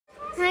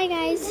Hi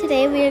guys,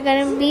 today we are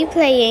going to be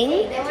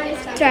playing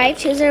Drive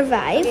to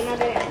Survive.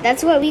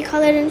 That's what we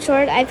call it in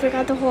short. I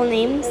forgot the whole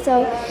name,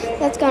 so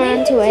let's go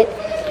on to it.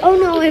 Oh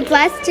no, it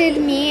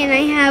blasted me and I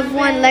have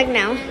one leg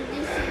now.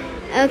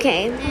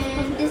 Okay.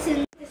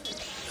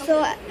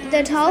 So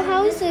the tall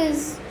house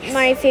is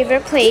my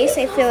favorite place.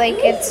 I feel like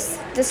it's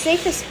the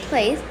safest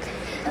place.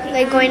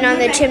 Like going on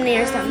the chimney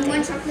or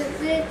something.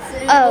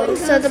 Oh,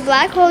 so the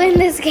black hole in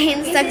this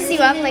game sucks you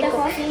up like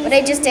what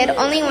I just did,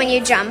 only when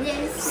you jump.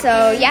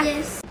 So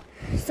yeah.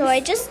 So I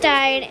just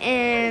died,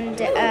 and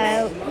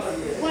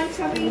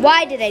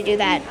why did I do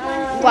that?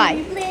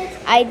 Why?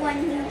 I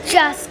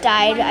just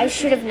died. I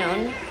should have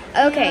known.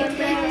 Okay,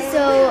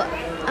 so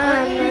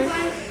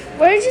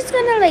we're just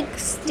gonna like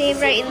stay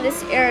right in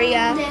this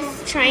area,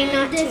 trying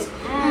not to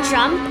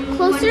jump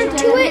closer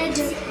to it.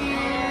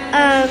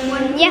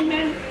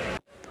 Yeah.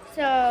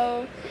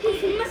 So,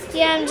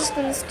 yeah, I'm just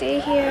gonna stay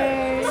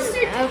here.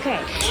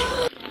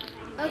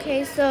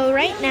 Okay, so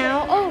right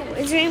now, oh,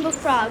 it's Rainbow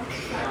Frog.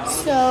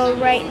 So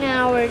right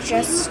now we're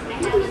just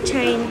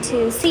trying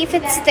to see if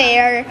it's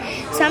there.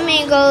 Some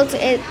angles,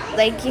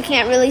 like you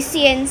can't really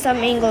see it, and some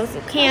angles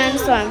you can.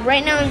 So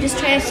right now I'm just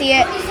trying to see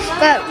it,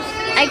 but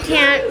I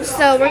can't.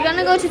 So we're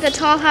gonna go to the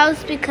tall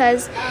house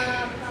because,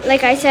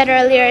 like I said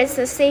earlier, it's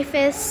the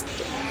safest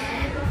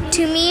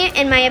to me,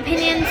 in my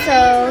opinion.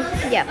 So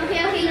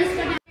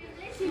yeah.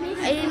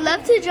 I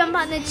love to jump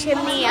on the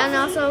chimney, and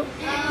also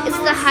it's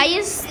the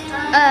highest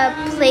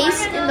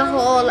place in the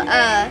whole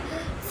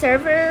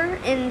server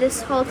in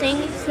this whole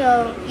thing.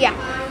 So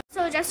yeah.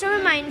 So just a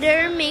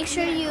reminder, make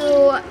sure you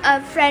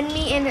friend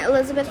me in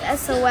Elizabeth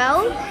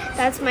SOL.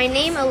 That's my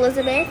name,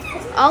 Elizabeth,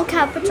 all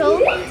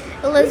capital,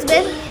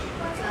 Elizabeth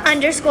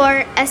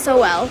 _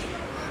 SOL.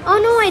 Oh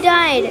no, I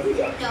died.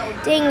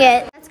 Dang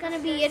it. That's gonna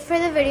be it for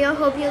the video.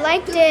 Hope you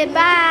liked it.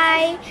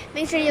 Bye.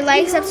 Make sure you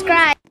like,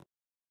 subscribe.